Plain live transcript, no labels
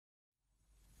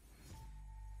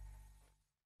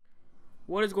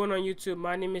What is going on YouTube?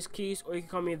 My name is Quis, or you can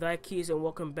call me thyQuis, and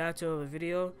welcome back to another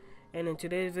video. And in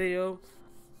today's video,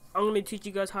 I'm going to teach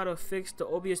you guys how to fix the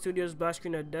OBS Studio's black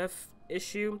screen of death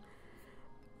issue.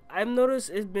 I've noticed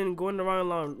it's been going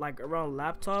around around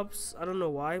laptops. I don't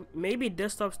know why. Maybe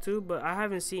desktops too, but I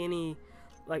haven't seen any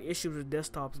issues with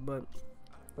desktops. But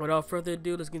without further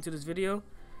ado, let's get into this video.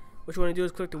 What you want to do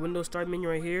is click the Windows Start menu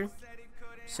right here,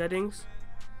 Settings,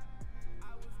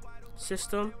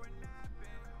 System,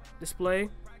 Display. You're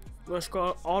going to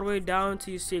scroll all the way down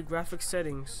until you see Graphics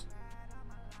Settings.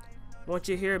 Once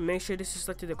you're here, make sure this is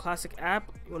selected the classic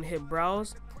app. You want to hit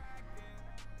Browse.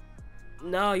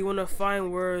 Now you want to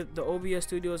find where the OBS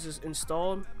Studios is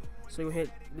installed. So you hit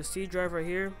the C drive right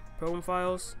here, Program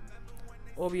Files,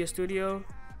 OBS Studio,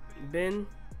 Bin,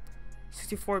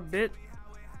 64-bit,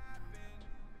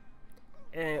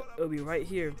 and it'll be right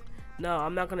here. Now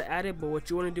I'm not going to add it, but what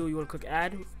you want to do, you want to click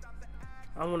Add.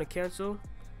 I want to cancel.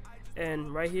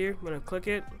 And right here, I'm going to click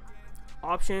it,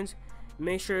 Options,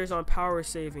 make sure it's on Power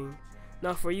Saving.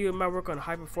 Now for you, it might work on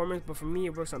high performance, but for me,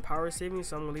 it works on power saving,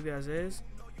 so I'm going to leave it as is.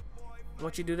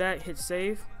 Once you do that, hit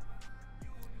Save.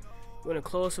 We're going to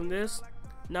close from this.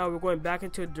 Now we're going back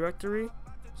into a directory,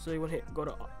 so you want to hit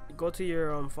go to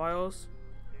your files,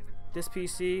 this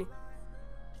PC,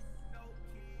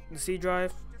 the C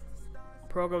drive,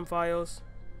 Program Files,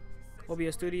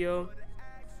 OBS Studio,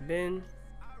 Bin,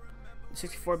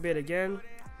 64-bit again.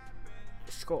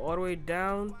 Scroll all the way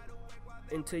down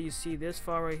until you see this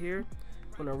file right here.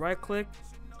 I'm gonna right click,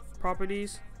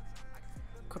 Properties,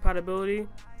 Compatibility.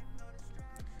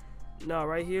 Now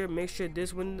right here, make sure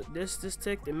this is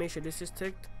ticked, and make sure this is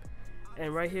ticked.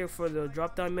 And right here for the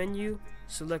drop down menu,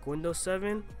 select Windows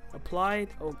 7, Applied,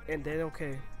 and then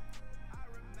OK.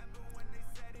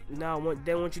 Now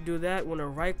once you do that, want to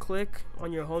right click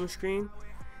on your home screen,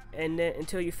 and then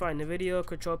until you find the video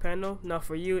control panel. Now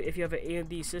for you, if you have an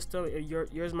AMD system,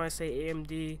 yours might say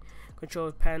AMD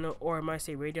control panel, or it might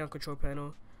say Radeon control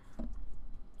panel.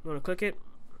 You want to click it.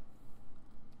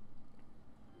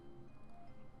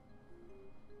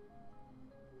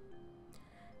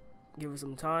 Give it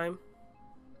some time.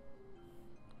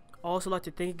 Also like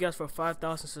to thank you guys for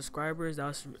 5,000 subscribers.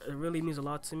 It really means a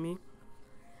lot to me.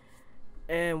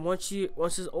 And once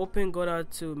it's open, go down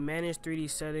to Manage 3D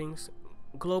Settings,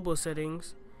 Global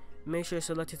Settings. Make sure it's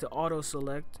selected to Auto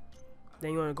Select.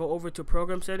 Then you want to go over to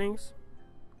Program Settings.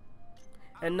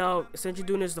 And now, since you're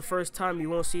doing this the first time, you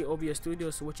won't see OBS Studio.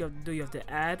 So what you have to do, you have to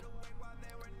add.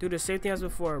 Do the same thing as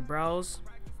before. Browse,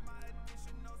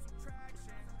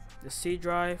 the C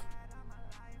drive,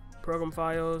 Program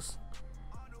Files,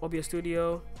 OBS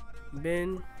Studio,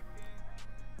 Bin,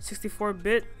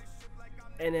 64-bit,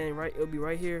 and then it'll be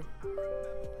right here.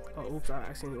 Oh, oops, I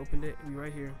accidentally opened it. It'll be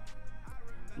right here.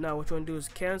 Now what you want to do is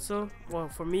cancel. Well,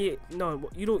 for me, no,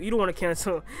 you don't want to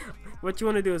cancel. What you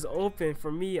want to do is open. For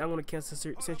me, I'm going to cancel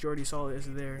since you already saw it's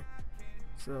there.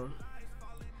 So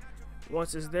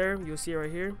once it's there, you'll see it right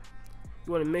here.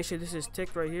 You want to make sure this is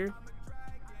ticked right here.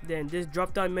 Then this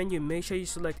drop down menu, make sure you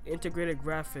select Integrated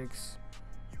Graphics.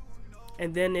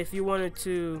 And then if you wanted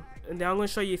to, and then I'm going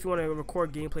to show you if you want to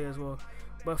record gameplay as well.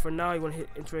 But for now, you want to hit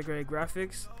Integrated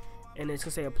Graphics, and it's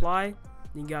going to say Apply.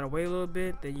 You gotta wait a little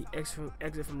bit, then you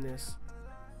exit from this.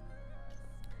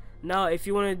 Now if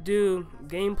you want to do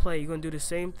gameplay, you're gonna do the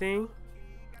same thing.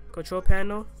 Control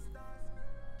panel,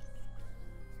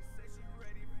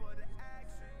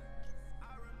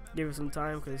 give it some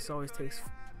time because it always takes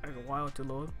like a while to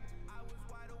load.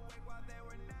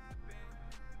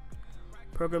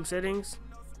 Program Settings,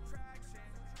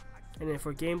 and then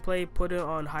for gameplay, put it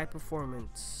on high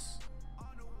performance.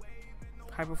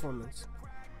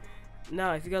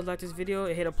 Now if you guys like this video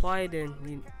and hit apply, then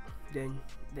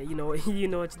you know you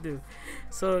know what to do.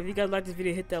 So if you guys like this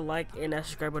video, hit that like and that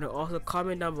subscribe button. Also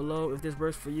comment down below if this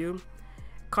works for you.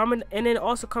 Comment, and then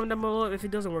also comment down below if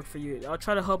it doesn't work for you. I'll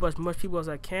try to help as much people as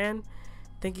I can.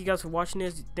 Thank you guys for watching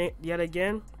this yet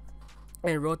again,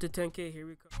 and road to 10K. Here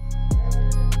we come.